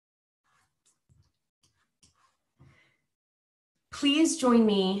Please join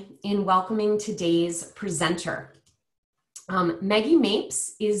me in welcoming today's presenter. Meggie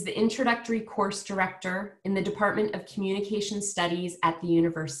Mapes is the introductory course director in the Department of Communication Studies at the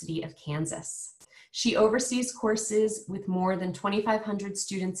University of Kansas. She oversees courses with more than 2,500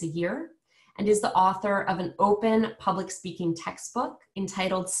 students a year and is the author of an open public speaking textbook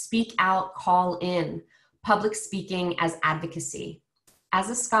entitled Speak Out, Call In, Public Speaking as Advocacy. As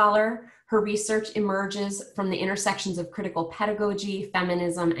a scholar, her research emerges from the intersections of critical pedagogy,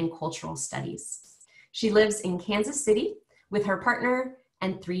 feminism, and cultural studies. She lives in Kansas City with her partner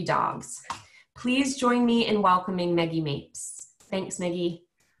and 3 dogs. Please join me in welcoming Meggie Mapes. Thanks, Meggie.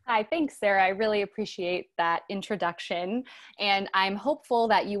 Hi, thanks, Sarah. I really appreciate that introduction. And I'm hopeful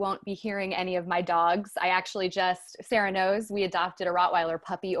that you won't be hearing any of my dogs. I actually Sarah knows, we adopted a Rottweiler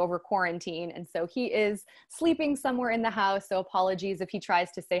puppy over quarantine. And so he is sleeping somewhere in the house. So apologies if he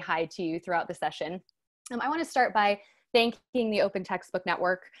tries to say hi to you throughout the session. I want to start by thanking the Open Textbook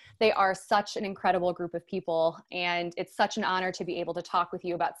Network. They are such an incredible group of people. And it's such an honor to be able to talk with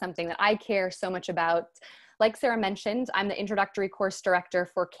you about something that I care so much about. Like Sarah mentioned, I'm the introductory course director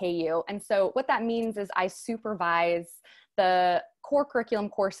for KU. And so what that means is I supervise the core curriculum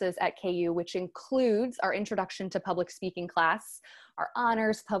courses at KU, which includes our introduction to public speaking class, our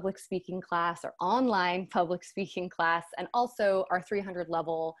honors public speaking class, our online public speaking class, and also our 300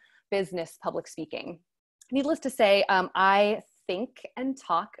 level business public speaking. Needless to say, I think and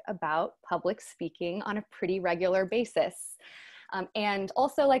talk about public speaking on a pretty regular basis. And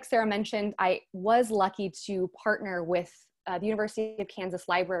also, like Sarah mentioned, I was lucky to partner with the University of Kansas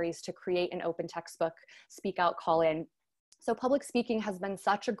Libraries to create an open textbook, Speak Out, Call In. So public speaking has been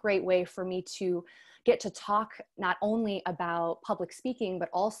such a great way for me to get to talk not only about public speaking, but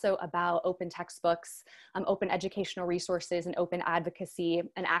also about open textbooks, open educational resources, and open advocacy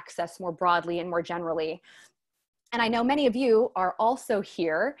and access more broadly and more generally. And I know many of you are also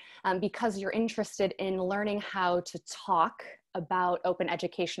here because you're interested in learning how to talk about open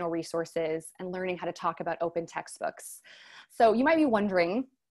educational resources and learning how to talk about open textbooks. So you might be wondering,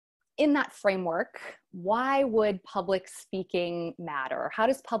 in that framework, why would public speaking matter? How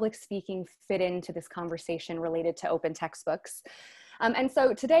does public speaking fit into this conversation related to open textbooks? And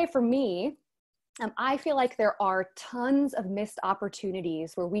so today for me, I feel like there are tons of missed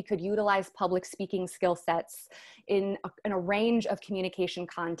opportunities where we could utilize public speaking skill sets in a range of communication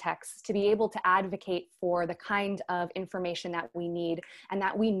contexts to be able to advocate for the kind of information that we need and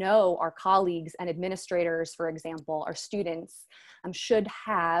that we know our colleagues and administrators, for example, our students should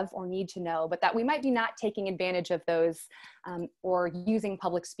have or need to know, but that we might be not taking advantage of those or using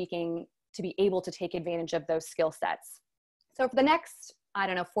public speaking to be able to take advantage of those skill sets. So for the next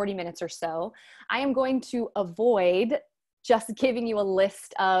 40 minutes or so, I am going to avoid just giving you a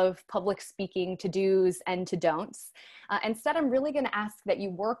list of public speaking to-dos and to-don'ts. Instead, I'm really going to ask that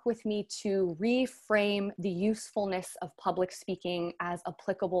you work with me to reframe the usefulness of public speaking as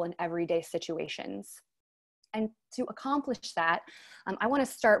applicable in everyday situations. And to accomplish that, I want to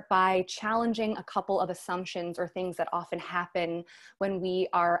start by challenging a couple of assumptions or things that often happen when we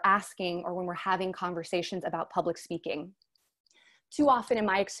are asking or when we're having conversations about public speaking. Too often in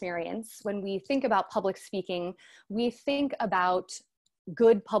my experience, when we think about public speaking, we think about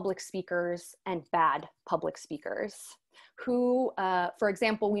good public speakers and bad public speakers who, for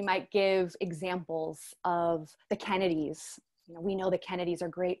example, we might give examples of the Kennedys. We know the Kennedys are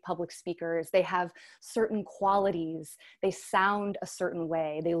great public speakers. They have certain qualities. They sound a certain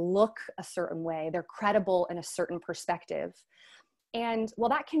way. They look a certain way. They're credible in a certain perspective. And while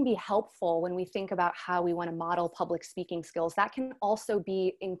that can be helpful when we think about how we want to model public speaking skills, that can also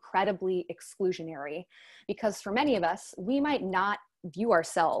be incredibly exclusionary because for many of us, we might not view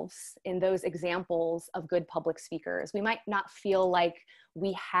ourselves in those examples of good public speakers. We might not feel like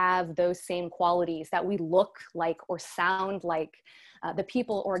we have those same qualities, that we look like or sound like the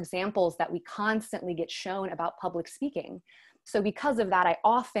people or examples that we constantly get shown about public speaking. So because of that, I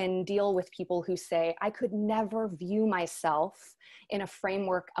often deal with people who say, I could never view myself in a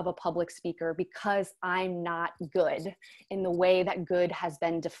framework of a public speaker because I'm not good in the way that good has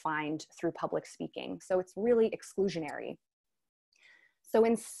been defined through public speaking. So it's really exclusionary. So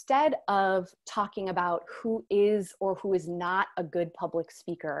instead of talking about who is or who is not a good public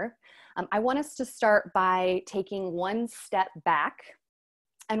speaker, I want us to start by taking one step back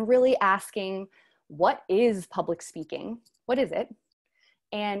and really asking, what is public speaking? What is it?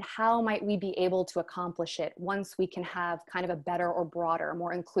 And how might we be able to accomplish it once we can have kind of a better or broader,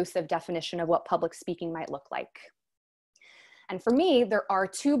 more inclusive definition of what public speaking might look like? And for me, there are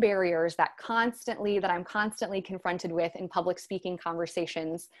two barriers that I'm constantly confronted with in public speaking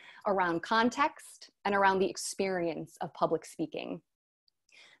conversations around context and around the experience of public speaking.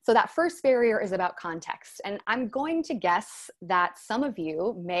 So that first barrier is about context. And I'm going to guess that some of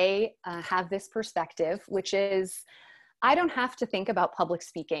you may have this perspective, which is, I don't have to think about public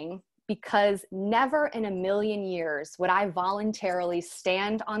speaking because never in a million years would I voluntarily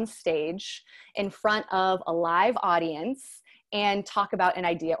stand on stage in front of a live audience and talk about an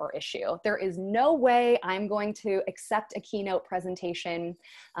idea or issue. There is no way I'm going to accept a keynote presentation.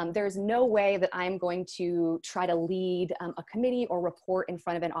 There's no way that I'm going to try to lead a committee or report in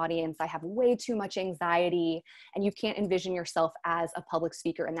front of an audience. I have way too much anxiety, and you can't envision yourself as a public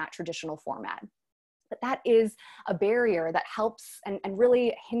speaker in that traditional format. But that is a barrier that helps and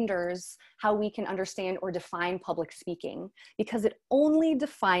really hinders how we can understand or define public speaking, because it only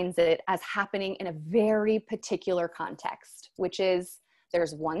defines it as happening in a very particular context, which is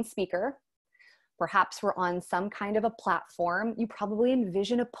there's one speaker, perhaps we're on some kind of a platform. You probably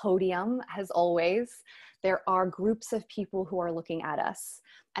envision a podium, as always. There are groups of people who are looking at us.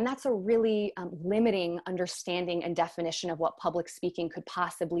 And that's a really limiting understanding and definition of what public speaking could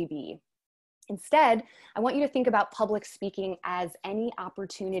possibly be. Instead, I want you to think about public speaking as any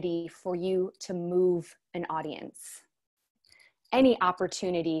opportunity for you to move an audience. Any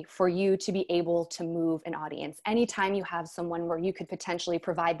opportunity for you to be able to move an audience. Anytime you have someone where you could potentially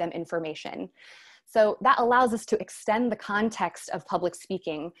provide them information. So that allows us to extend the context of public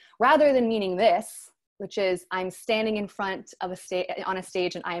speaking rather than meaning this, which is I'm standing in front of on a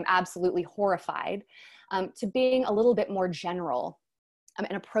stage and I am absolutely horrified, to being a little bit more general.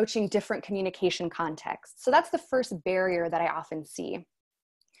 And approaching different communication contexts. So that's the first barrier that I often see.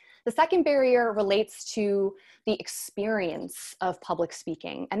 The second barrier relates to the experience of public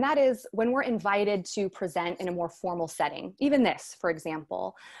speaking. And that is when we're invited to present in a more formal setting. Even this, for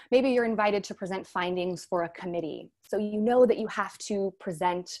example, maybe you're invited to present findings for a committee. So you know that you have to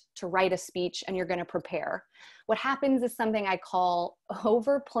present, to write a speech, and you're going to prepare. What happens is something I call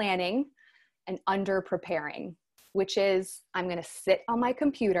over planning and under preparing, which is I'm going to sit on my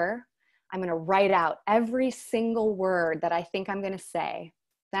computer, I'm going to write out every single word that I think I'm going to say.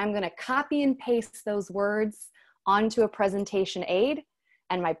 Then I'm going to copy and paste those words onto a presentation aid,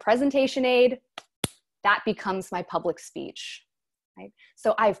 and my presentation aid, that becomes my public speech. Right?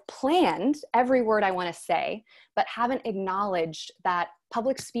 So I've planned every word I want to say, but haven't acknowledged that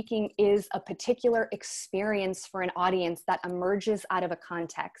public speaking is a particular experience for an audience that emerges out of a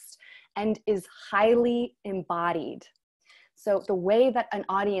context and is highly embodied. So the way that an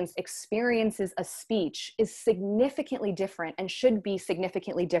audience experiences a speech is significantly different and should be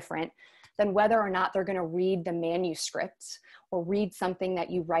significantly different than whether or not they're going to read the manuscript or read something that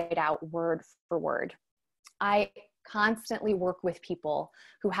you write out word for word. I constantly work with people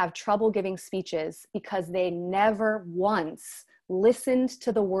who have trouble giving speeches because they never once listened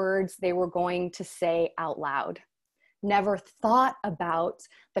to the words they were going to say out loud. Never thought about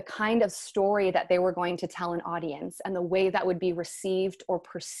the kind of story that they were going to tell an audience and the way that would be received or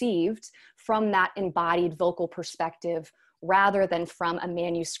perceived from that embodied vocal perspective rather than from a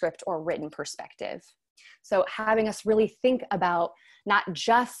manuscript or written perspective. So having us really think about not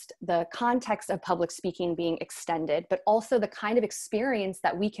just the context of public speaking being extended, but also the kind of experience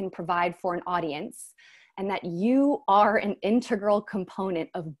that we can provide for an audience, and that you are an integral component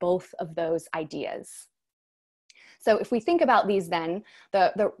of both of those ideas. So if we think about these then,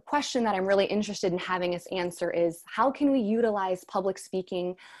 the question that I'm really interested in having us answer is, how can we utilize public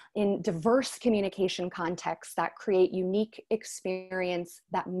speaking in diverse communication contexts that create unique experience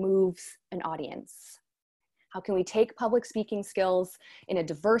that moves an audience? How can we take public speaking skills in a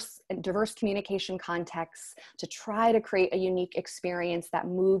diverse communication context to try to create a unique experience that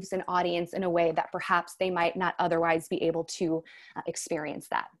moves an audience in a way that perhaps they might not otherwise be able to experience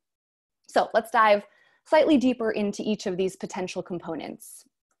that? So let's dive slightly deeper into each of these potential components.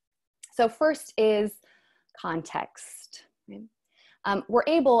 So first is context. We're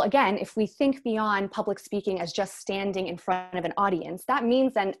able, again, if we think beyond public speaking as just standing in front of an audience, that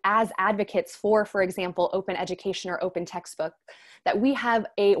means then as advocates for example, open education or open textbook, that we have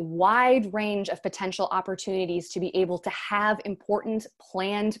a wide range of potential opportunities to be able to have important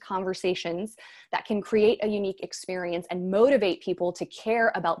planned conversations that can create a unique experience and motivate people to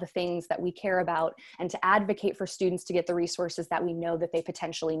care about the things that we care about and to advocate for students to get the resources that we know that they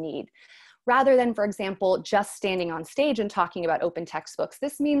potentially need. Rather than, for example, just standing on stage and talking about open textbooks.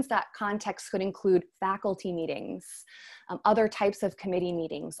 This means that context could include faculty meetings, other types of committee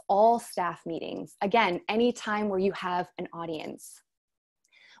meetings, all staff meetings. Again, any time where you have an audience.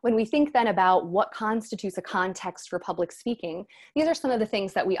 When we think then about what constitutes a context for public speaking, these are some of the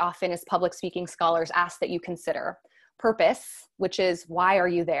things that we often as public speaking scholars ask that you consider. Purpose, which is why are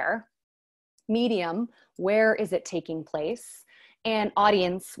you there? Medium, where is it taking place? And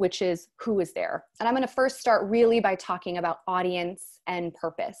audience, which is who is there? And I'm going to first start really by talking about audience and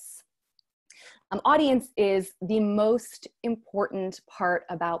purpose. Audience is the most important part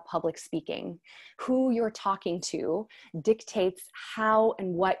about public speaking. Who you're talking to dictates how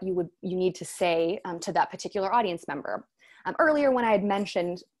and what you need to say to that particular audience member. Earlier when I had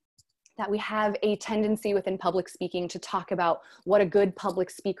mentioned that we have a tendency within public speaking to talk about what a good public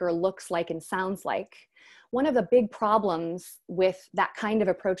speaker looks like and sounds like. One of the big problems with that kind of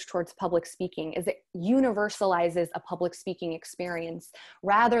approach towards public speaking is it universalizes a public speaking experience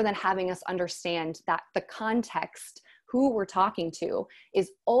rather than having us understand that the context, who we're talking to,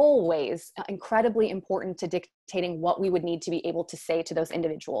 is always incredibly important to dictating what we would need to be able to say to those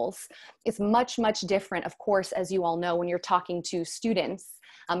individuals. It's much, much different, of course, as you all know, when you're talking to students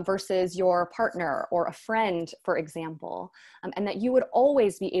versus your partner or a friend, for example, and that you would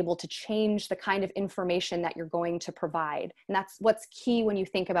always be able to change the kind of information that you're going to provide. And that's what's key when you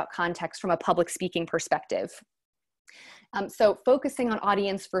think about context from a public speaking perspective. So focusing on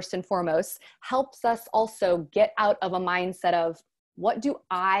audience first and foremost helps us also get out of a mindset of what do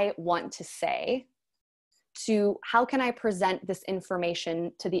I want to say to how can I present this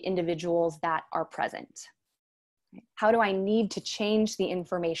information to the individuals that are present? How do I need to change the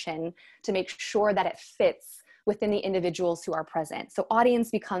information to make sure that it fits within the individuals who are present? So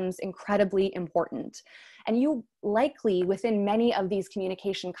audience becomes incredibly important. And you likely, within many of these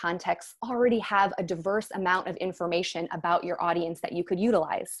communication contexts, already have a diverse amount of information about your audience that you could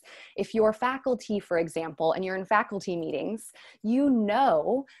utilize. If you're faculty, for example, and you're in faculty meetings, you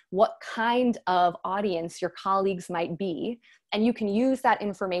know what kind of audience your colleagues might be, and you can use that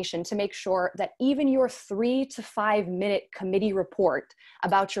information to make sure that even your 3 to 5 minute committee report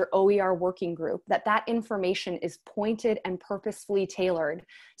about your OER working group, that information is pointed and purposefully tailored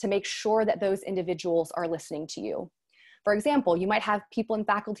to make sure that those individuals are listening to you. For example, you might have people in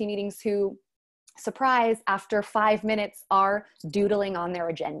faculty meetings who, surprise, after 5 minutes are doodling on their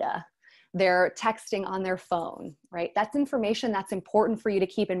agenda. They're texting on their phone, right? That's information that's important for you to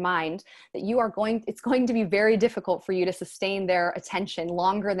keep in mind, that it's going to be very difficult for you to sustain their attention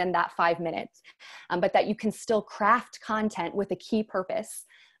longer than that 5 minutes, but that you can still craft content with a key purpose,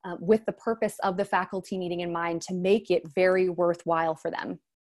 with the purpose of the faculty meeting in mind to make it very worthwhile for them.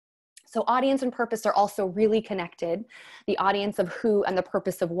 So audience and purpose are also really connected. The audience of who and the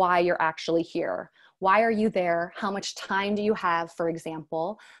purpose of why you're actually here. Why are you there? How much time do you have, for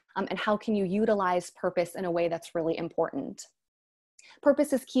example? And how can you utilize purpose in a way that's really important?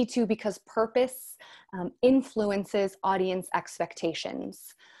 Purpose is key too, because purpose influences audience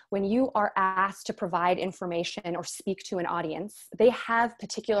expectations. When you are asked to provide information or speak to an audience, they have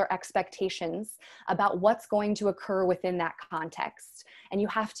particular expectations about what's going to occur within that context. And you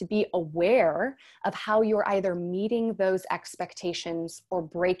have to be aware of how you're either meeting those expectations or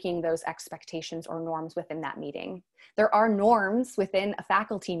breaking those expectations or norms within that meeting. There are norms within a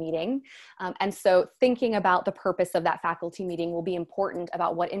faculty meeting, and so thinking about the purpose of that faculty meeting will be important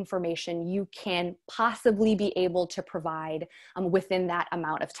about what information you can possibly be able to provide within that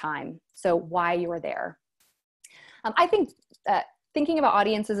amount of time. So why you're there. I think thinking about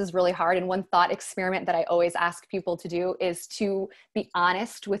audiences is really hard, and one thought experiment that I always ask people to do is to be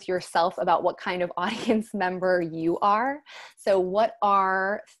honest with yourself about what kind of audience member you are. So what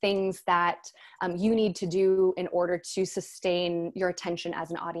are things that you need to do in order to sustain your attention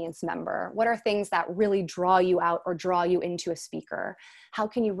as an audience member? What are things that really draw you out or draw you into a speaker? How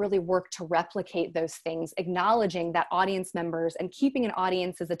can you really work to replicate those things, acknowledging that audience members and keeping an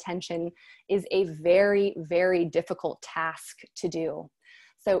audience's attention is a very, very difficult task to do.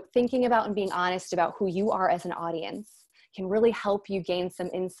 So thinking about and being honest about who you are as an audience can really help you gain some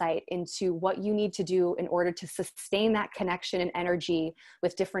insight into what you need to do in order to sustain that connection and energy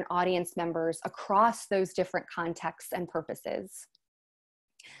with different audience members across those different contexts and purposes.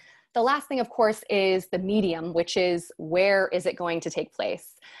 The last thing, of course, is the medium, which is where is it going to take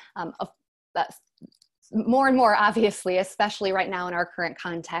place? More and more, obviously, especially right now in our current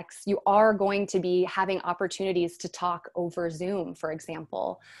context, you are going to be having opportunities to talk over Zoom, for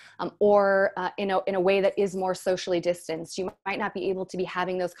example, or in a way that is more socially distanced. You might not be able to be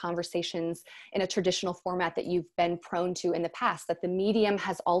having those conversations in a traditional format that you've been prone to in the past, that the medium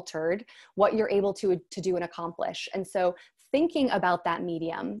has altered what you're able to do and accomplish. And so thinking about that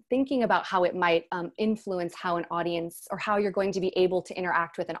medium, thinking about how it might influence how an audience or how you're going to be able to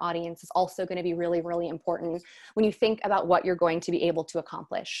interact with an audience is also going to be really, really important when you think about what you're going to be able to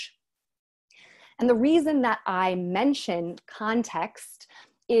accomplish. And the reason that I mentioned context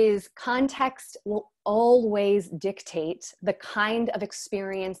is context will always dictate the kind of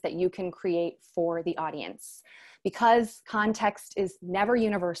experience that you can create for the audience. Because context is never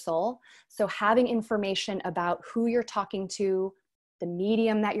universal, so having information about who you're talking to, the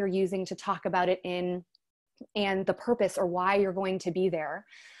medium that you're using to talk about it in, and the purpose or why you're going to be there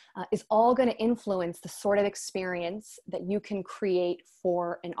is all going to influence the sort of experience that you can create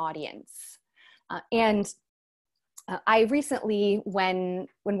for an audience. I recently, when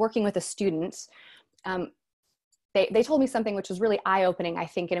working with a student, they told me something which was really eye-opening, I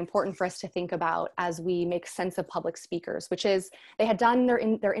think, and important for us to think about as we make sense of public speakers, which is they had done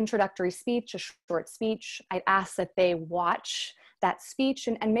their introductory speech, a short speech. I asked that they watch that speech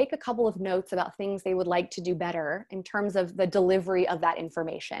and make a couple of notes about things they would like to do better in terms of the delivery of that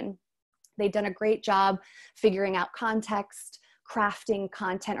information. They'd done a great job figuring out context, crafting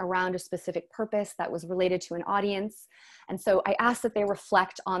content around a specific purpose that was related to an audience. And so I asked that they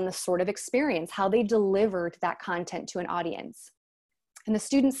reflect on the sort of experience, how they delivered that content to an audience. And the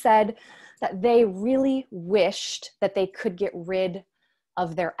students said that they really wished that they could get rid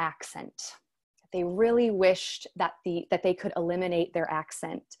of their accent. They really wished that they could eliminate their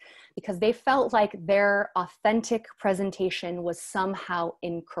accent because they felt like their authentic presentation was somehow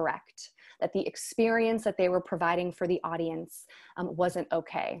incorrect, that the experience that they were providing for the audience wasn't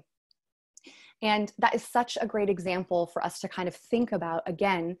okay. And that is such a great example for us to kind of think about,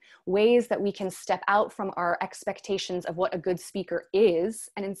 again, ways that we can step out from our expectations of what a good speaker is,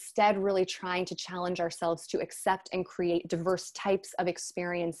 and instead really trying to challenge ourselves to accept and create diverse types of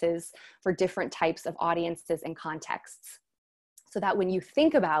experiences for different types of audiences and contexts. So that when you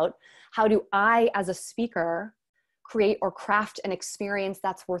think about how do I, as a speaker, create or craft an experience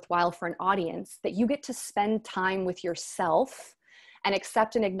that's worthwhile for an audience, that you get to spend time with yourself and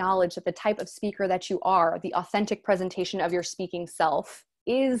accept and acknowledge that the type of speaker that you are, the authentic presentation of your speaking self,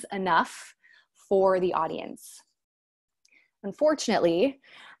 is enough for the audience. Unfortunately,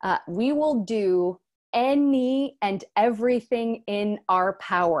 we will do any and everything in our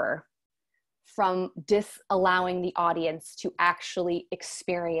power from disallowing the audience to actually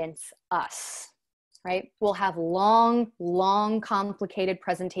experience us. Right? We'll have long, complicated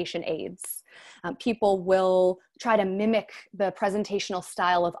presentation aids. People will try to mimic the presentational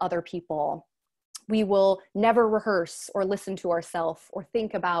style of other people. We will never rehearse or listen to ourselves or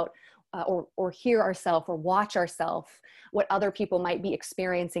think about or hear ourselves or watch ourselves, what other people might be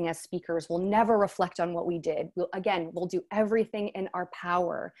experiencing as speakers. We'll never reflect on what we did. We'll do everything in our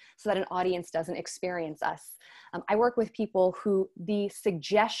power so that an audience doesn't experience us. I work with people who the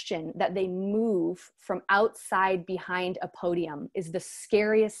suggestion that they move from outside behind a podium is the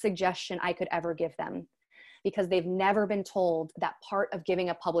scariest suggestion I could ever give them, because they've never been told that part of giving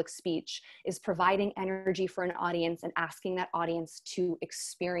a public speech is providing energy for an audience and asking that audience to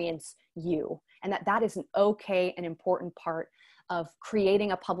experience you. And that is an okay and important part of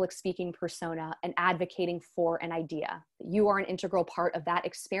creating a public speaking persona and advocating for an idea. You are an integral part of that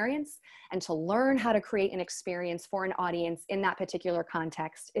experience, and to learn how to create an experience for an audience in that particular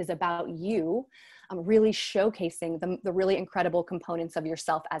context is about you really showcasing the really incredible components of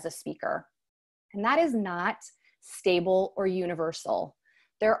yourself as a speaker. And that is not stable or universal.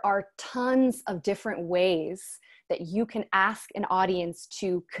 There are tons of different ways that you can ask an audience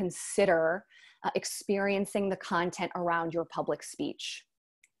to consider experiencing the content around your public speech.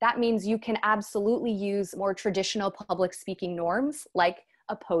 That means you can absolutely use more traditional public speaking norms, like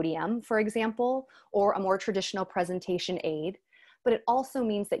a podium, for example, or a more traditional presentation aid. But it also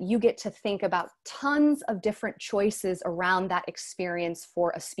means that you get to think about tons of different choices around that experience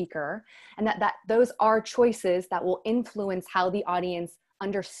for a speaker, and that those are choices that will influence how the audience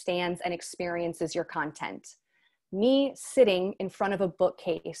understands and experiences your content. Me sitting in front of a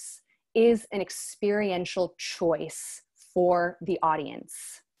bookcase is an experiential choice for the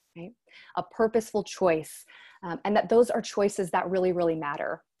audience, right? A purposeful choice, and that those are choices that really, really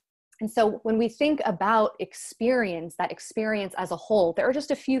matter. And so when we think about experience, that experience as a whole, there are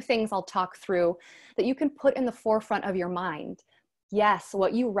just a few things I'll talk through that you can put in the forefront of your mind. Yes,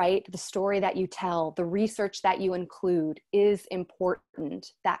 what you write, the story that you tell, the research that you include is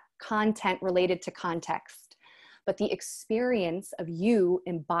important, that content related to context. But the experience of you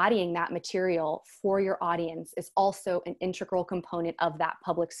embodying that material for your audience is also an integral component of that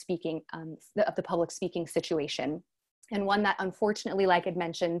public speaking, of the public speaking situation. And one that, unfortunately, like I'd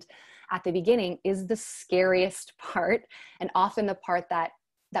mentioned at the beginning, is the scariest part, and often the part that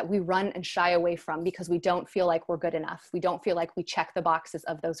we run and shy away from because we don't feel like we're good enough. We don't feel like we check the boxes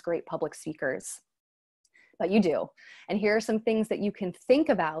of those great public speakers. But you do. And here are some things that you can think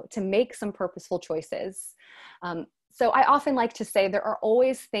about to make some purposeful choices. So I often like to say there are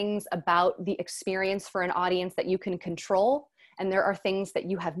always things about the experience for an audience that you can control, and there are things that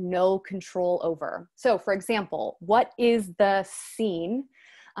you have no control over. So for example, what is the scene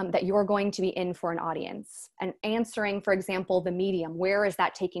that you're going to be in for an audience? And answering, for example, the medium, where is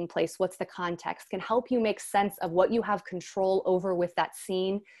that taking place? What's the context? Can help you make sense of what you have control over with that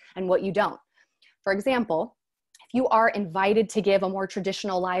scene and what you don't. For example, if you are invited to give a more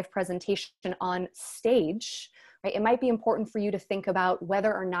traditional live presentation on stage, right, it might be important for you to think about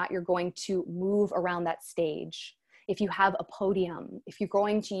whether or not you're going to move around that stage. If you have a podium, if you're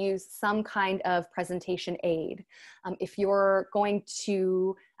going to use some kind of presentation aid, if you're going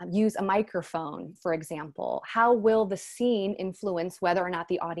to use a microphone, for example, how will the scene influence whether or not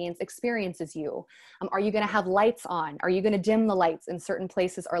the audience experiences you? Are you going to have lights on? Are you going to dim the lights in certain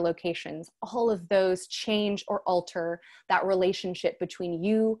places or locations? All of those change or alter that relationship between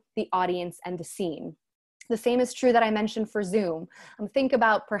you, the audience, and the scene. The same is true that I mentioned for Zoom. Think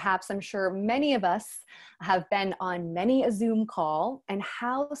about, perhaps, I'm sure many of us have been on many a Zoom call, and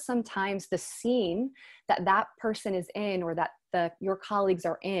how sometimes the scene that that person is in, or that your colleagues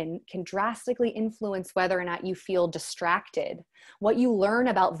are in, can drastically influence whether or not you feel distracted. What you learn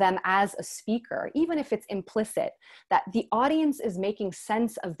about them as a speaker, even if it's implicit, that the audience is making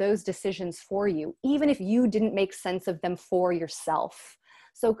sense of those decisions for you, even if you didn't make sense of them for yourself.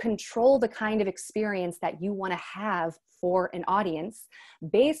 So control the kind of experience that you want to have for an audience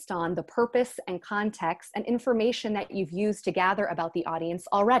based on the purpose and context and information that you've used to gather about the audience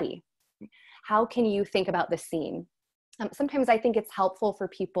already. How can you think about the scene? Sometimes I think it's helpful for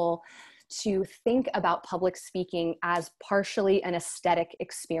people to think about public speaking as partially an aesthetic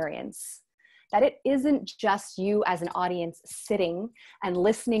experience. That it isn't just you as an audience sitting and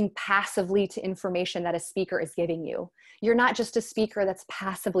listening passively to information that a speaker is giving you. You're not just a speaker that's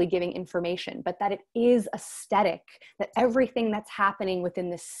passively giving information, but that it is aesthetic, that everything that's happening within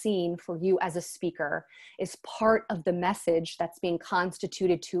the scene for you as a speaker is part of the message that's being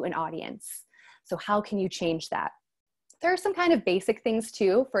constituted to an audience. So how can you change that? There are some kind of basic things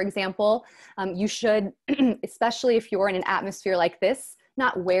too. For example, you should, especially if you're in an atmosphere like this,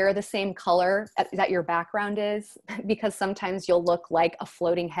 not wear the same color that your background is, because sometimes you'll look like a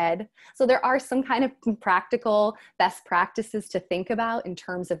floating head. So there are some kind of practical best practices to think about in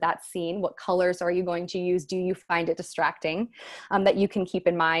terms of that scene. What colors are you going to use? Do you find it distracting? That you can keep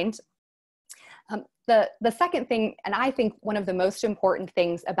in mind. The second thing, and I think one of the most important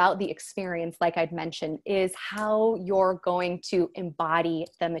things about the experience, like I'd mentioned, is how you're going to embody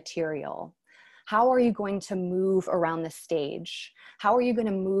the material. How are you going to move around the stage? How are you going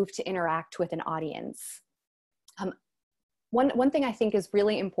to move to interact with an audience? One thing I think is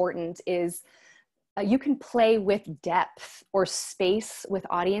really important is you can play with depth or space with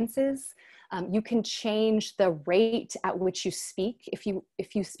audiences. You can change the rate at which you speak. If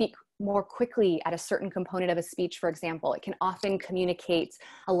you speak more quickly at a certain component of a speech, for example, it can often communicate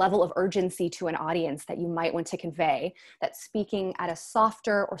a level of urgency to an audience that you might want to convey, that speaking at a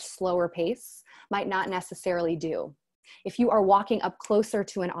softer or slower pace might not necessarily do. If you are walking up closer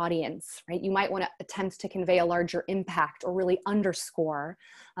to an audience, right, you might want to attempt to convey a larger impact or really underscore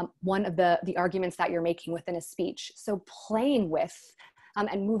one of the arguments that you're making within a speech. So playing with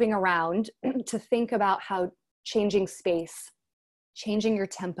and moving around to think about how changing space, changing your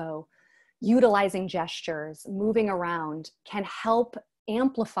tempo, utilizing gestures, moving around can help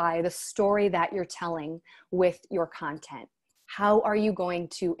amplify the story that you're telling with your content. How are you going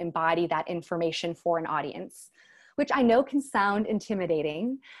to embody that information for an audience? Which I know can sound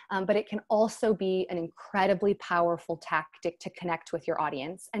intimidating, but it can also be an incredibly powerful tactic to connect with your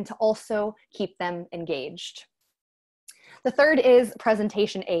audience and to also keep them engaged. The third is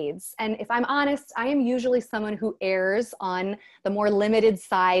presentation aids. And if I'm honest, I am usually someone who errs on the more limited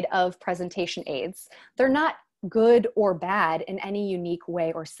side of presentation aids. They're not good or bad in any unique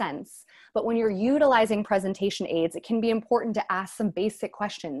way or sense. But when you're utilizing presentation aids, it can be important to ask some basic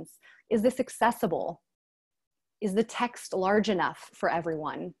questions. Is this accessible? Is the text large enough for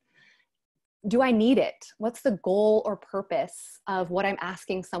everyone? Do I need it? What's the goal or purpose of what I'm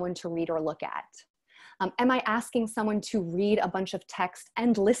asking someone to read or look at? Am I asking someone to read a bunch of text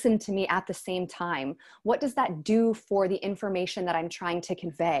and listen to me at the same time? What does that do for the information that I'm trying to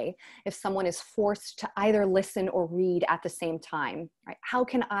convey if someone is forced to either listen or read at the same time? Right? How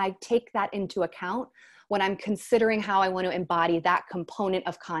can I take that into account when I'm considering how I want to embody that component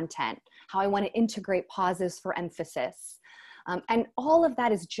of content, how I want to integrate pauses for emphasis? And all of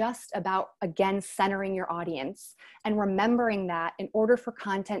that is just about, again, centering your audience and remembering that in order for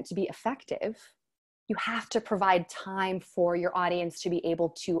content to be effective, you have to provide time for your audience to be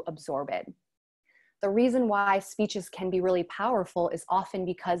able to absorb it. The reason why speeches can be really powerful is often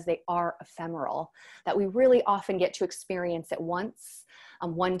because they are ephemeral, that we really often get to experience it once,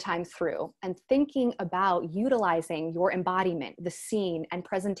 one time through. And thinking about utilizing your embodiment, the scene, and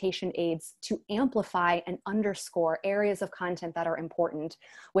presentation aids to amplify and underscore areas of content that are important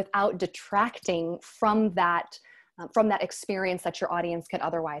without detracting from that experience that your audience could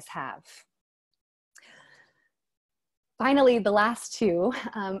otherwise have. Finally, the last two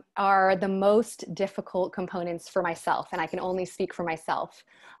are the most difficult components for myself, and I can only speak for myself.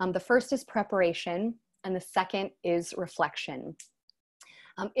 The first is preparation, and the second is reflection.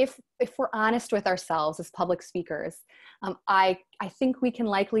 If we're honest with ourselves as public speakers, I think we can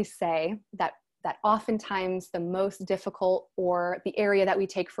likely say that oftentimes the most difficult, or the area that we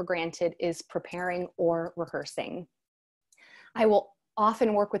take for granted, is preparing or rehearsing. I will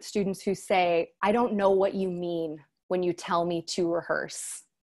often work with students who say, I don't know what you mean when you tell me to rehearse.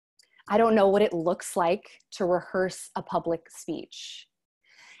 I don't know what it looks like to rehearse a public speech.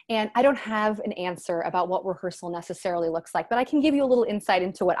 And I don't have an answer about what rehearsal necessarily looks like, but I can give you a little insight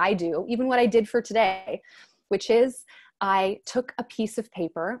into what I do, even what I did for today, which is I took a piece of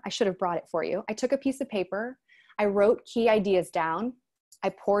paper. I should have brought it for you. I took a piece of paper, I wrote key ideas down, I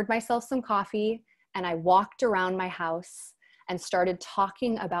poured myself some coffee, and I walked around my house and started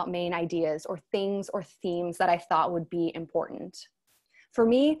talking about main ideas or things or themes that I thought would be important. For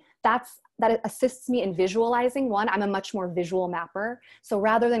me, that assists me in visualizing. One, I'm a much more visual mapper. So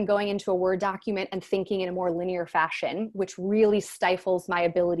rather than going into a Word document and thinking in a more linear fashion, which really stifles my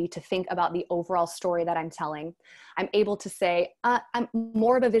ability to think about the overall story that I'm telling, I'm able to say, I'm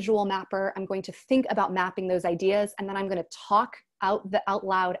more of a visual mapper. I'm going to think about mapping those ideas, and then I'm going to talk out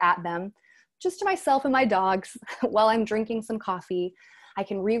loud at them, just to myself and my dogs while I'm drinking some coffee. I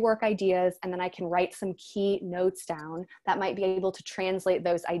can rework ideas, and then I can write some key notes down that might be able to translate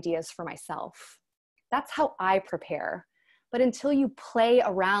those ideas for myself. That's how I prepare. But until you play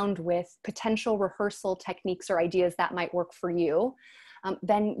around with potential rehearsal techniques or ideas that might work for you,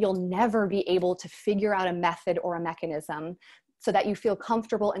 then you'll never be able to figure out a method or a mechanism so that you feel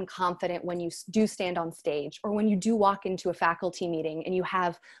comfortable and confident when you do stand on stage, or when you do walk into a faculty meeting and you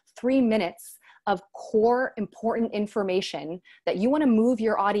have 3 minutes of core important information that you want to move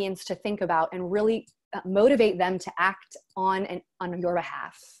your audience to think about and really motivate them to act on your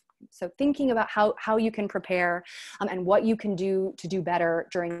behalf. So thinking about how you can prepare and what you can do to do better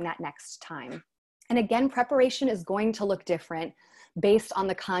during that next time. And again, preparation is going to look different based on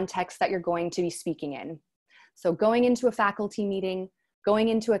the context that you're going to be speaking in. So going into a faculty meeting, going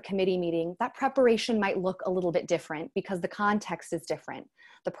into a committee meeting, that preparation might look a little bit different because the context is different.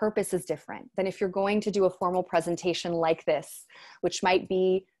 The purpose is different than if you're going to do a formal presentation like this, which might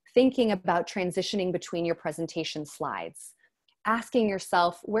be thinking about transitioning between your presentation slides. Asking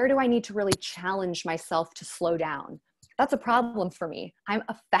yourself, where do I need to really challenge myself to slow down? That's a problem for me. I'm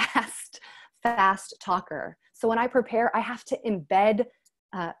a fast talker. So when I prepare, I have to embed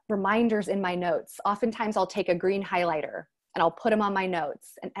reminders in my notes. Oftentimes I'll take a green highlighter and I'll put them on my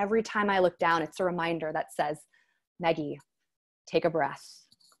notes. And every time I look down, it's a reminder that says, Meggie, take a breath.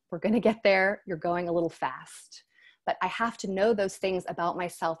 We're going to get there. You're going a little fast. But I have to know those things about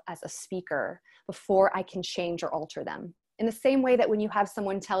myself as a speaker before I can change or alter them. In the same way that when you have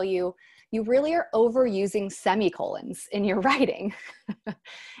someone tell you, you really are overusing semicolons in your writing,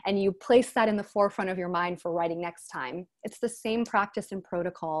 and you place that in the forefront of your mind for writing next time, it's the same practice and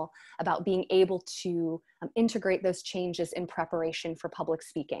protocol about being able to integrate those changes in preparation for public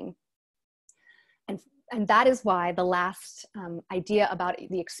speaking. And that is why the last idea about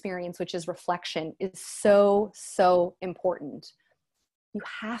the experience, which is reflection, is so, so important. You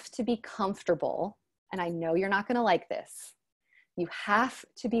have to be comfortable, and I know you're not going to like this. You have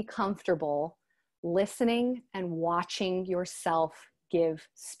to be comfortable listening and watching yourself give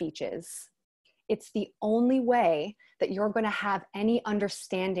speeches. It's the only way that you're going to have any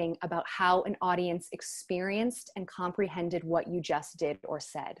understanding about how an audience experienced and comprehended what you just did or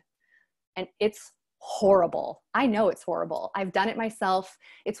said. And it's horrible. I know it's horrible. I've done it myself.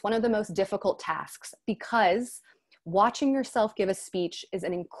 It's one of the most difficult tasks because Watching yourself give a speech is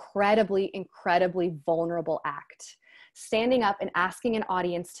an incredibly, incredibly vulnerable act. Standing up and asking an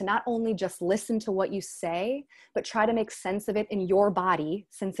audience to not only just listen to what you say, but try to make sense of it in your body,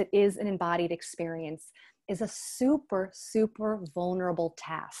 since it is an embodied experience, is a super, super vulnerable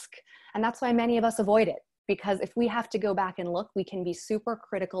task. And that's why many of us avoid it, because if we have to go back and look, we can be super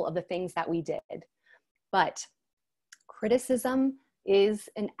critical of the things that we did. But criticism is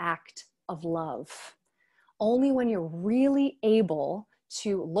an act of love. Only when you're really able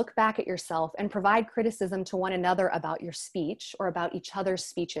to look back at yourself and provide criticism to one another about your speech or about each other's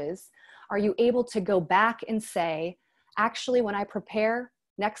speeches are you able to go back and say, actually, when I prepare,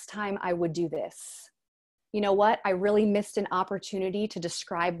 next time I would do this. You know what? I really missed an opportunity to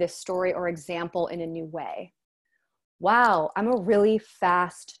describe this story or example in a new way. Wow, I'm a really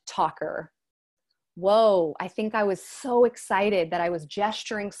fast talker. Whoa, I think I was so excited that I was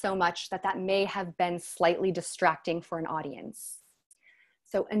gesturing so much that that may have been slightly distracting for an audience.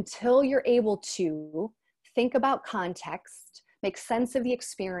 So until you're able to think about context, make sense of the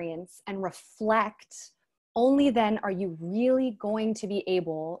experience, and reflect, only then are you really going to be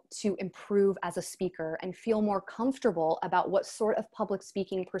able to improve as a speaker and feel more comfortable about what sort of public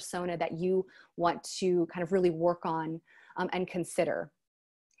speaking persona that you want to kind of really work on and consider.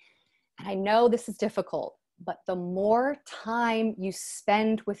 And I know this is difficult, but the more time you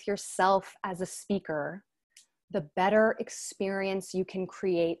spend with yourself as a speaker, the better experience you can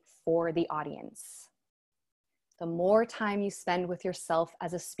create for the audience. The more time you spend with yourself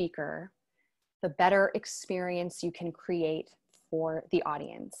as a speaker, the better experience you can create for the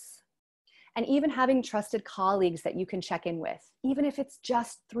audience. And even having trusted colleagues that you can check in with, even if it's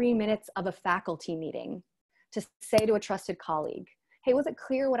just 3 minutes of a faculty meeting, to say to a trusted colleague, hey, was it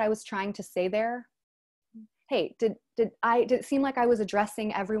clear what I was trying to say there? Hey, did it seem like I was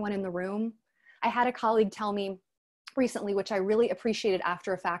addressing everyone in the room? I had a colleague tell me recently, which I really appreciated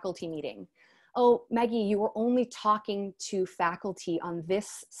after a faculty meeting, oh, Meggie, you were only talking to faculty on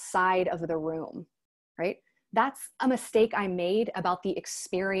this side of the room, right? That's a mistake I made about the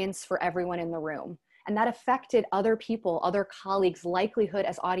experience for everyone in the room. And that affected other people, other colleagues' likelihood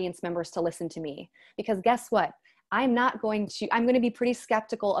as audience members to listen to me. Because guess what? I'm going to be pretty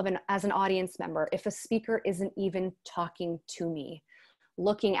skeptical of as an audience member if a speaker isn't even talking to me,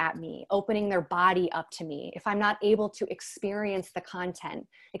 looking at me, opening their body up to me, if I'm not able to experience the content,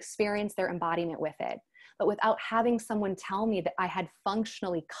 experience their embodiment with it. But without having someone tell me that I had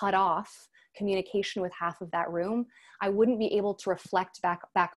functionally cut off communication with half of that room, I wouldn't be able to reflect back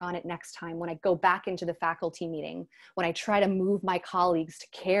on it next time when I go back into the faculty meeting, when I try to move my colleagues to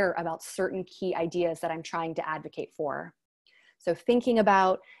care about certain key ideas that I'm trying to advocate for. So thinking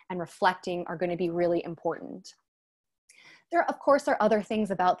about and reflecting are going to be really important. There, of course, are other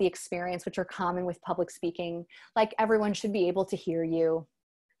things about the experience which are common with public speaking, like everyone should be able to hear you.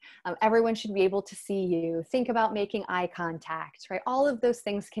 Everyone should be able to see you. Think about making eye contact, right? All of those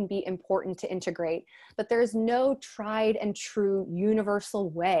things can be important to integrate, but there's no tried and true universal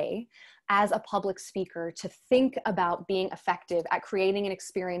way as a public speaker to think about being effective at creating an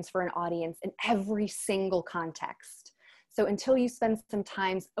experience for an audience in every single context. So until you spend some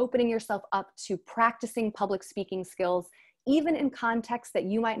time opening yourself up to practicing public speaking skills, even in contexts that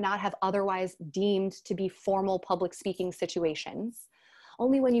you might not have otherwise deemed to be formal public speaking situations,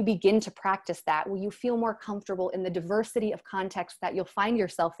 only when you begin to practice that will you feel more comfortable in the diversity of contexts that you'll find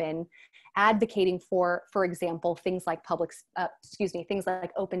yourself in, advocating for example, things like things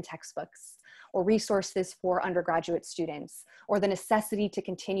like open textbooks or resources for undergraduate students, or the necessity to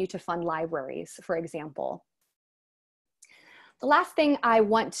continue to fund libraries, for example. The last thing I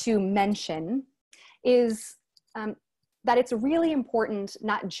want to mention is that it's really important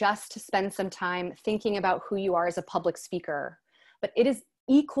not just to spend some time thinking about who you are as a public speaker, but it is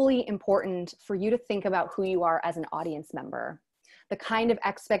equally important for you to think about who you are as an audience member, the kind of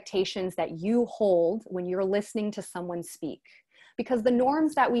expectations that you hold when you're listening to someone speak. Because the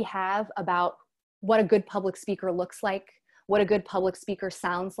norms that we have about what a good public speaker looks like, what a good public speaker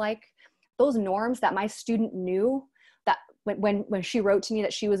sounds like, those norms that my student knew that when she wrote to me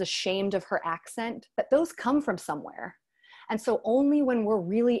that she was ashamed of her accent, that those come from somewhere. And so only when we're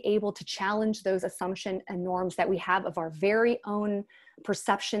really able to challenge those assumptions and norms that we have of our very own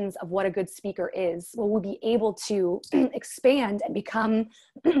perceptions of what a good speaker is, will we be able to expand and become,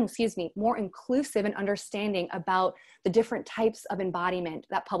 more inclusive and understanding about the different types of embodiment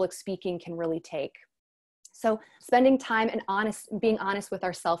that public speaking can really take. So spending time and being honest with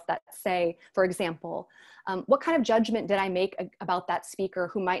ourselves that say, for example, what kind of judgment did I make about that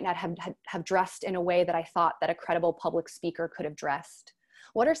speaker who might not have dressed in a way that I thought that a credible public speaker could have dressed?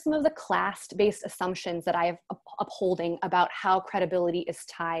 What are some of the class-based assumptions that I have upholding about how credibility is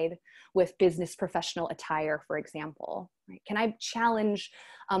tied with business professional attire, for example? Right? Can I challenge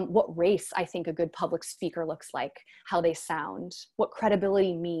what race I think a good public speaker looks like, how they sound, what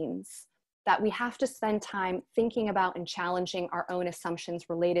credibility means? That we have to spend time thinking about and challenging our own assumptions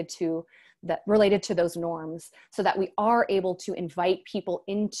related to those norms, so that we are able to invite people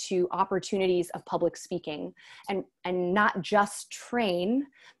into opportunities of public speaking and not just train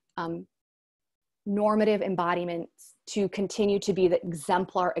normative embodiments to continue to be the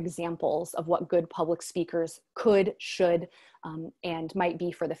exemplar examples of what good public speakers could, should, and might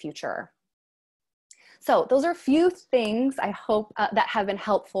be for the future. So those are a few things I hope that have been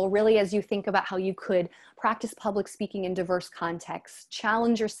helpful, really, as you think about how you could practice public speaking in diverse contexts,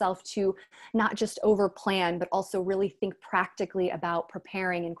 challenge yourself to not just over-plan, but also really think practically about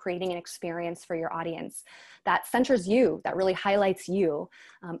preparing and creating an experience for your audience that centers you, that really highlights you,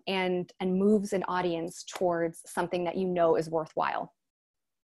 and moves an audience towards something that you know is worthwhile.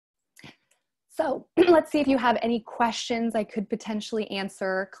 So let's see if you have any questions I could potentially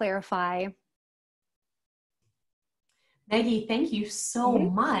answer, clarify. Meggie, thank you so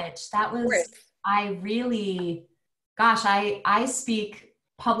much. That was, I really, gosh, I speak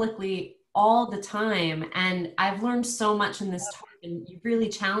publicly all the time, and I've learned so much in this talk, and you really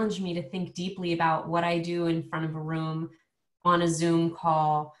challenged me to think deeply about what I do in front of a room, on a Zoom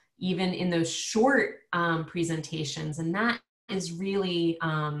call, even in those short presentations. And that is really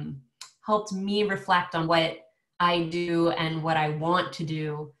helped me reflect on what I do and what I want to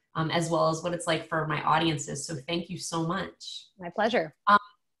do, as well as what it's like for my audiences. So thank you so much. My pleasure.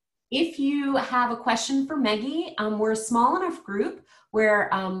 If you have a question for Meggie, we're a small enough group where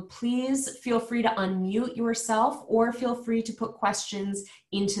please feel free to unmute yourself, or feel free to put questions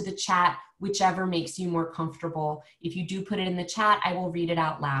into the chat, whichever makes you more comfortable. If you do put it in the chat, I will read it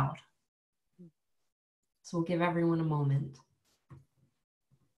out loud. So we'll give everyone a moment.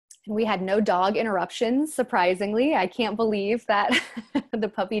 And we had no dog interruptions, surprisingly. I can't believe that the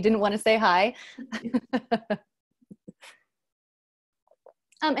puppy didn't want to say hi.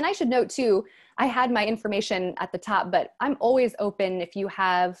 And I should note too, I had my information at the top, but I'm always open if you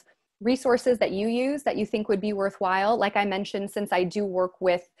have resources that you use that you think would be worthwhile. Like I mentioned, since I do work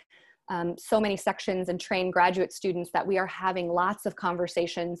with so many sections and train graduate students, that we are having lots of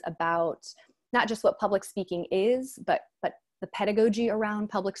conversations about not just what public speaking is, but the pedagogy around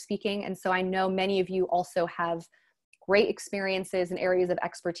public speaking. And so I know many of you also have great experiences and areas of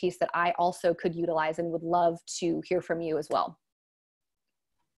expertise that I also could utilize, and would love to hear from you as well.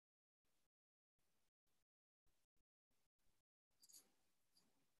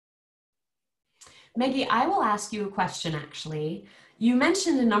 Meggie, I will ask you a question, actually. You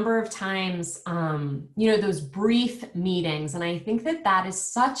mentioned a number of times, those brief meetings, and I think that that is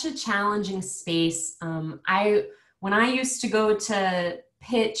such a challenging space. When I used to go to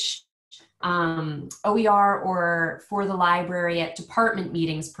pitch OER or for the library at department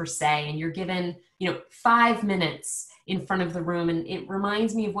meetings per se, and you're given, 5 minutes in front of the room, and it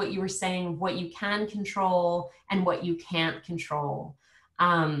reminds me of what you were saying, what you can control and what you can't control.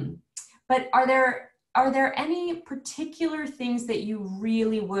 But are there any particular things that you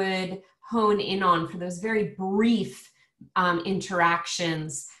really would hone in on for those very brief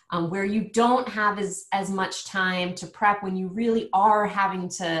interactions, where you don't have as much time to prep, when you really are having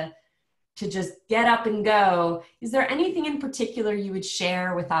to just get up and go? Is there anything in particular you would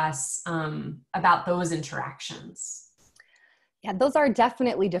share with us about those interactions? Yeah, those are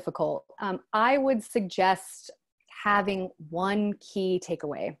definitely difficult. I would suggest having one key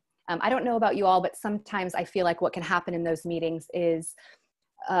takeaway. I don't know about you all, but sometimes I feel like what can happen in those meetings is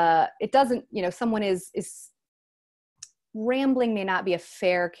it doesn't, someone is rambling may not be a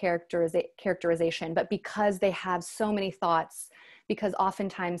fair characterization, but because they have so many thoughts, because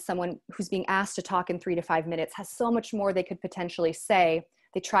oftentimes someone who's being asked to talk in 3 to 5 minutes has so much more they could potentially say,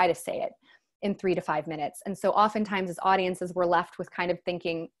 they try to say it in 3 to 5 minutes. And so oftentimes as audiences, we're left with kind of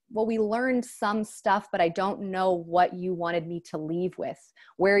thinking, well, we learned some stuff, but I don't know what you wanted me to leave with,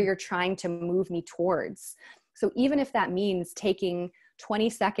 where you're trying to move me towards. So even if that means taking 20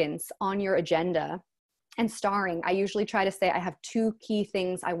 seconds on your agenda and starring, I usually try to say, I have 2 key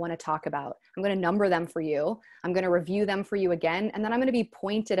things I want to talk about. I'm going to number them for you. I'm going to review them for you again. And then I'm going to be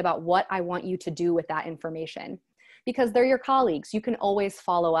pointed about what I want you to do with that information. Because they're your colleagues. You can always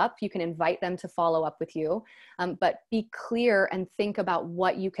follow up. You can invite them to follow up with you, but be clear and think about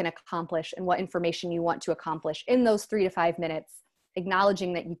what you can accomplish and what information you want to accomplish in those 3 to 5 minutes,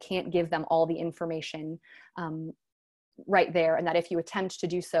 acknowledging that you can't give them all the information right there, and that if you attempt to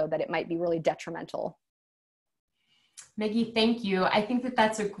do so, that it might be really detrimental. Meggie, thank you. I think that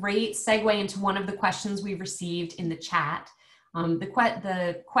that's a great segue into one of the questions we've received in the chat.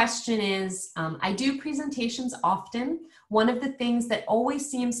 The question is, I do presentations often. One of the things that always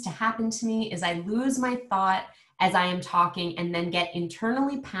seems to happen to me is I lose my thought as I am talking and then get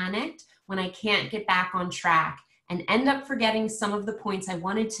internally panicked when I can't get back on track and end up forgetting some of the points I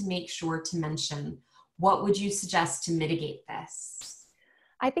wanted to make sure to mention. What would you suggest to mitigate this?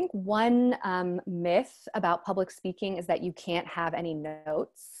 I think one myth about public speaking is that you can't have any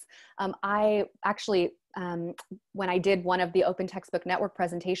notes. I actually, when I did one of the Open Textbook Network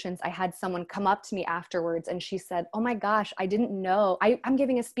presentations, I had someone come up to me afterwards and she said, "Oh my gosh, I didn't know, I'm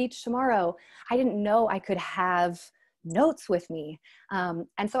giving a speech tomorrow. I didn't know I could have notes with me."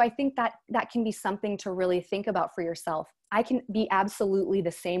 And so I think that that can be something to really think about for yourself. I can be absolutely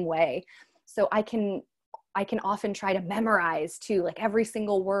the same way. So I can often try to memorize too, like every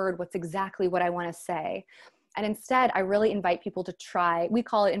single word, what's exactly what I want to say. And instead, I really invite people to try, we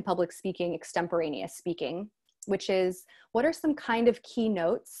call it in public speaking, extemporaneous speaking, which is what are some kind of key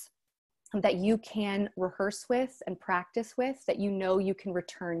notes that you can rehearse with and practice with that you know you can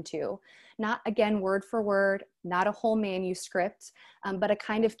return to. Not, again, word for word, not a whole manuscript, but a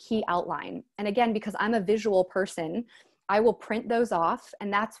kind of key outline. And again, because I'm a visual person, I will print those off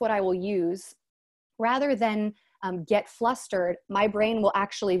and that's what I will use. Rather than get flustered, my brain will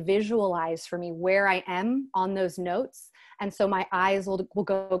actually visualize for me where I am on those notes. And so my eyes will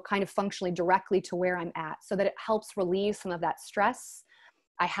go kind of functionally directly to where I'm at so that it helps relieve some of that stress.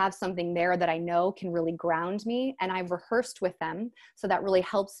 I have something there that I know can really ground me and I've rehearsed with them. So that really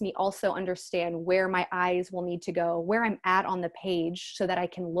helps me also understand where my eyes will need to go, where I'm at on the page so that I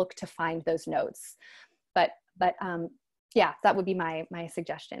can look to find those notes. But yeah, that would be my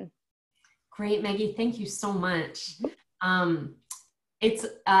suggestion. Great, Meggie. Thank you so much. It's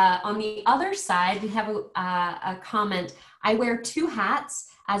on the other side, we have a comment. I wear two hats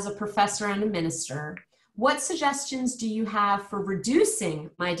as a professor and a minister. What suggestions do you have for reducing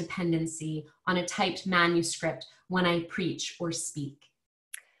my dependency on a typed manuscript when I preach or speak?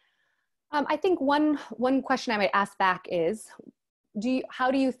 I think one question I might ask back is,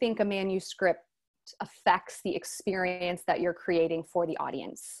 how do you think a manuscript affects the experience that you're creating for the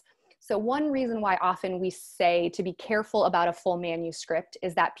audience? So one reason why often we say to be careful about a full manuscript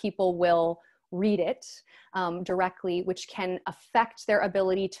is that people will read it directly, which can affect their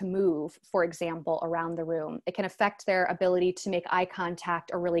ability to move, for example, around the room. It can affect their ability to make eye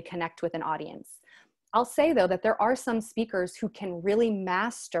contact or really connect with an audience. I'll say though that there are some speakers who can really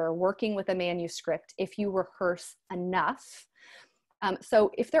master working with a manuscript if you rehearse enough. So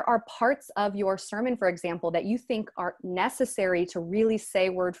if there are parts of your sermon, for example, that you think are necessary to really say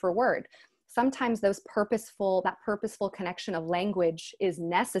word for word, sometimes that purposeful connection of language is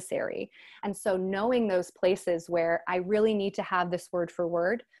necessary. And so knowing those places where I really need to have this word for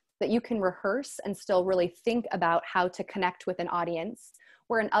word, that you can rehearse and still really think about how to connect with an audience,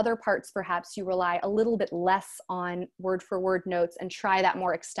 where in other parts, perhaps you rely a little bit less on word for word notes and try that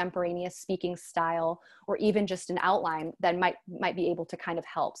more extemporaneous speaking style, or even just an outline that might be able to kind of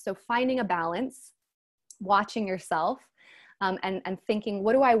help. So finding a balance, watching yourself, and thinking,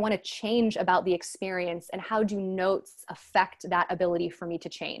 what do I want to change about the experience and how do notes affect that ability for me to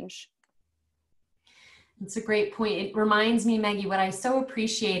change? It's a great point. It reminds me, Meggie, what I so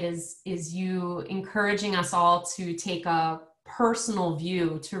appreciate is you encouraging us all to take a personal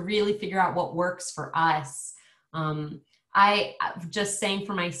view, to really figure out what works for us. I just saying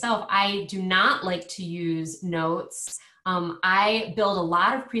for myself, I do not like to use notes. I build a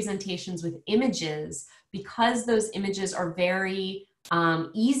lot of presentations with images because those images are very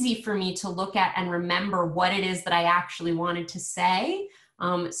easy for me to look at and remember what it is that I actually wanted to say.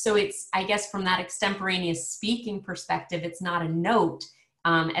 So it's, I guess from that extemporaneous speaking perspective, it's not a note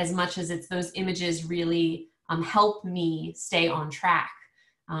as much as it's those images really help me stay on track,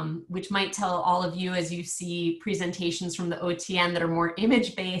 which might tell all of you as you see presentations from the OTN that are more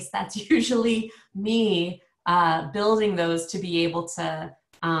image-based, that's usually me building those to be able to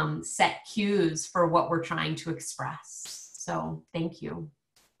set cues for what we're trying to express. So thank you.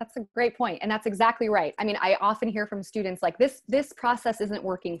 That's a great point. And that's exactly right. I mean, I often hear from students like this process isn't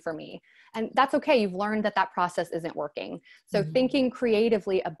working for me. And that's okay. You've learned that process isn't working. So thinking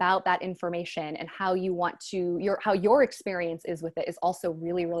creatively about that information and how you want to, how your experience is with it is also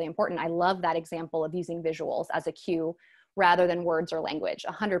really, really important. I love that example of using visuals as a cue rather than words or language,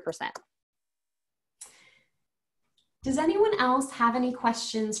 100%. Does anyone else have any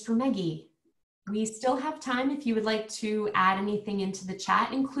questions for Meggie? We still have time if you would like to add anything into the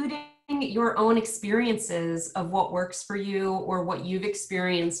chat, including your own experiences of what works for you or what you've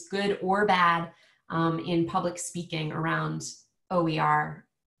experienced, good or bad, in public speaking around OER?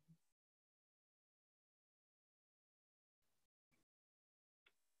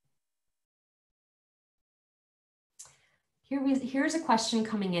 Here's a question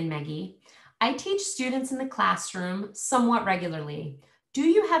coming in, Meggie. I teach students in the classroom somewhat regularly. Do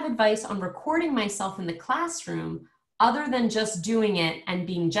you have advice on recording myself in the classroom other than just doing it and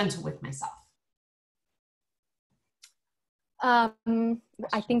being gentle with myself?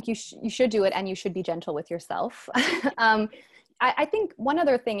 I think you should do it, and you should be gentle with yourself. I think one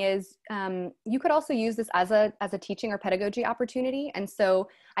other thing is you could also use this as a teaching or pedagogy opportunity. And so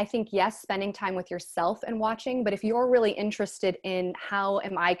I think, yes, spending time with yourself and watching, but if you're really interested in how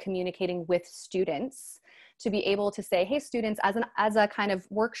am I communicating with students, to be able to say, hey, students, as a kind of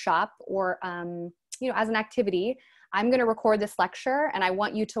workshop or as an activity, I'm going to record this lecture and I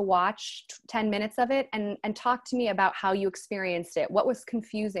want you to watch 10 minutes of it and talk to me about how you experienced it. What was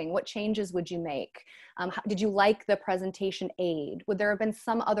confusing? What changes would you make? Did you like the presentation aid? Would there have been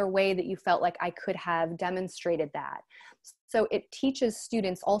some other way that you felt like I could have demonstrated that? So it teaches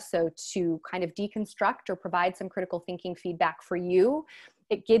students also to kind of deconstruct or provide some critical thinking feedback for you.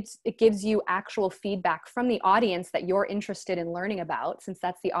 It gives you actual feedback from the audience that you're interested in learning about, since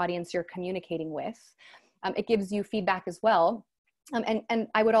that's the audience you're communicating with. It gives you feedback as well. And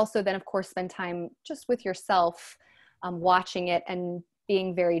I would also then, of course, spend time just with yourself, watching it and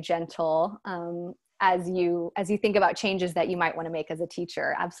being very gentle as you think about changes that you might want to make as a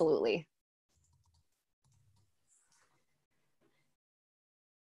teacher. Absolutely.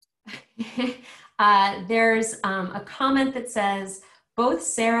 There's a comment that says, both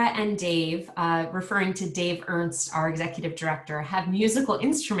Sarah and Dave, referring to Dave Ernst, our executive director, have musical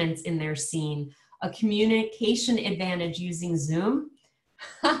instruments in their scene. A communication advantage using Zoom.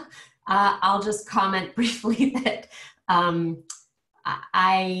 I'll just comment briefly that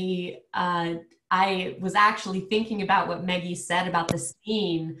I was actually thinking about what Meggie said about the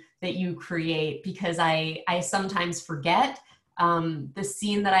scene that you create, because I sometimes forget the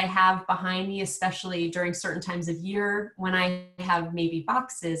scene that I have behind me, especially during certain times of year when I have maybe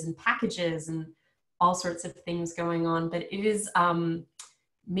boxes and packages and all sorts of things going on. But it is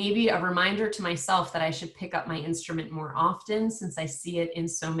maybe a reminder to myself that I should pick up my instrument more often, since I see it in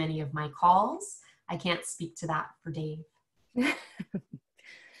so many of my calls. I can't speak to that for Dave.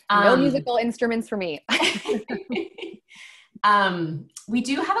 No musical instruments for me. We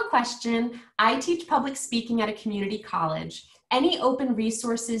do have a question. I teach public speaking at a community college. Any open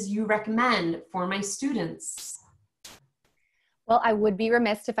resources you recommend for my students? Well, I would be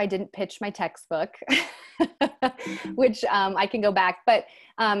remiss if I didn't pitch my textbook, which I can go back. But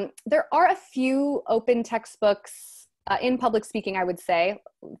there are a few open textbooks in public speaking, I would say.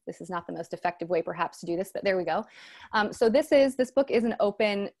 This is not the most effective way perhaps to do this, but there we go. So this book is an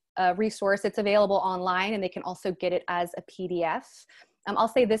open resource. It's available online, and they can also get it as a PDF. I'll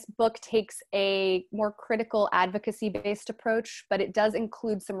say this book takes a more critical advocacy-based approach, but it does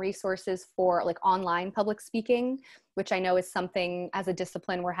include some resources for like online public speaking, which I know is something as a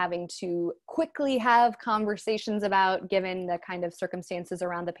discipline we're having to quickly have conversations about given the kind of circumstances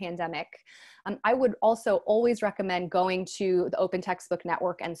around the pandemic. I would also always recommend going to the Open Textbook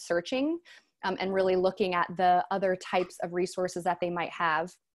Network and searching and really looking at the other types of resources that they might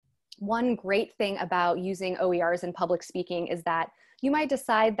have. One great thing about using OERs in public speaking is that you might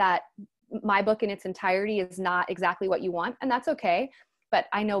decide that my book in its entirety is not exactly what you want, and that's okay. But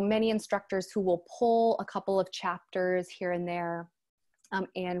I know many instructors who will pull a couple of chapters here and there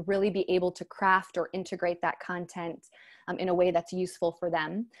and really be able to craft or integrate that content in a way that's useful for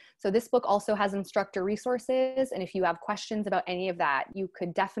them. So this book also has instructor resources, and if you have questions about any of that, you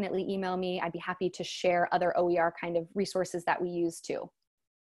could definitely email me. I'd be happy to share other OER kind of resources that we use too.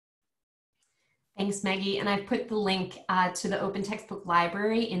 Thanks, Meggie. And I've put the link to the Open Textbook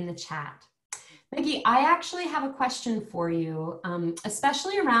Library in the chat. Meggie, I actually have a question for you,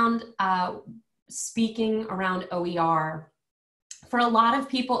 especially around speaking around OER. For a lot of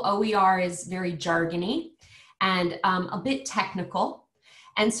people, OER is very jargony and a bit technical.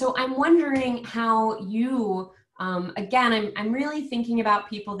 And so I'm wondering how you, again, I'm really thinking about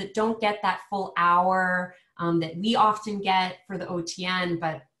people that don't get that full hour that we often get for the OTN,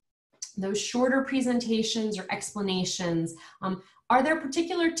 but those shorter presentations or explanations, are there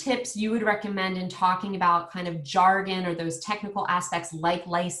particular tips you would recommend in talking about kind of jargon or those technical aspects like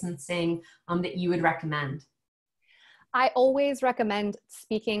licensing that you would recommend? I always recommend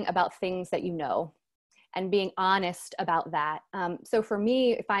speaking about things that you know and being honest about that. So for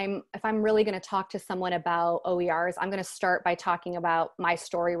me, if I'm really going to talk to someone about OERs, I'm going to start by talking about my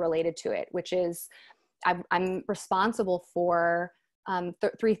story related to it, which is I'm responsible for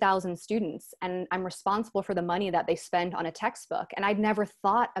 3,000 students, and I'm responsible for the money that they spend on a textbook. And I'd never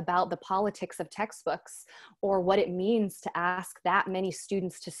thought about the politics of textbooks or what it means to ask that many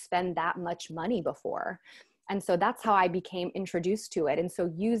students to spend that much money before. And so that's how I became introduced to it. And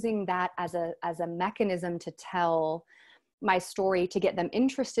so using that as a mechanism to tell my story, to get them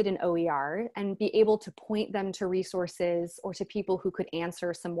interested in OER and be able to point them to resources or to people who could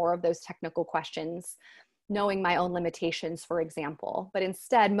answer some more of those technical questions, knowing my own limitations, for example. But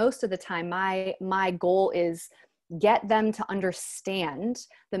instead, most of the time, my goal is get them to understand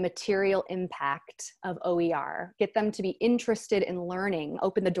the material impact of OER, get them to be interested in learning,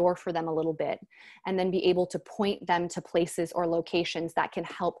 open the door for them a little bit, and then be able to point them to places or locations that can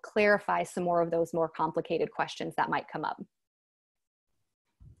help clarify some more of those more complicated questions that might come up.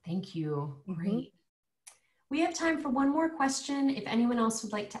 Thank you. Great. We have time for one more question. If anyone else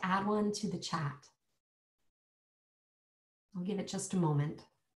would like to add one to the chat. I'll give it just a moment.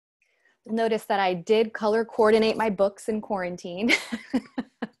 Notice that I did color coordinate my books in quarantine.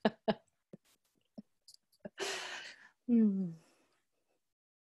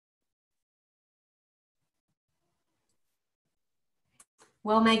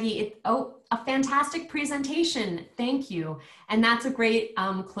 Well, Meggie, a fantastic presentation. Thank you. And that's a great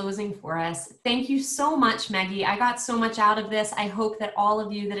closing for us. Thank you so much, Meggie. I got so much out of this. I hope that all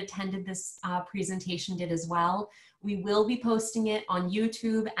of you that attended this presentation did as well. We will be posting it on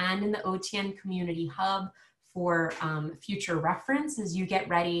YouTube and in the OTN Community Hub for future reference as you get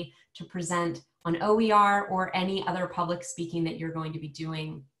ready to present on OER or any other public speaking that you're going to be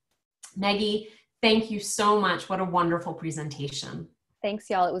doing. Meggie, thank you so much. What a wonderful presentation. Thanks,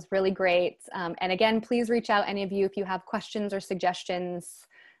 y'all. It was really great. And again, please reach out, any of you, if you have questions or suggestions.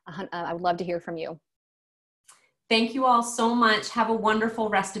 I would love to hear from you. Thank you all so much. Have a wonderful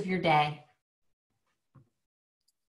rest of your day.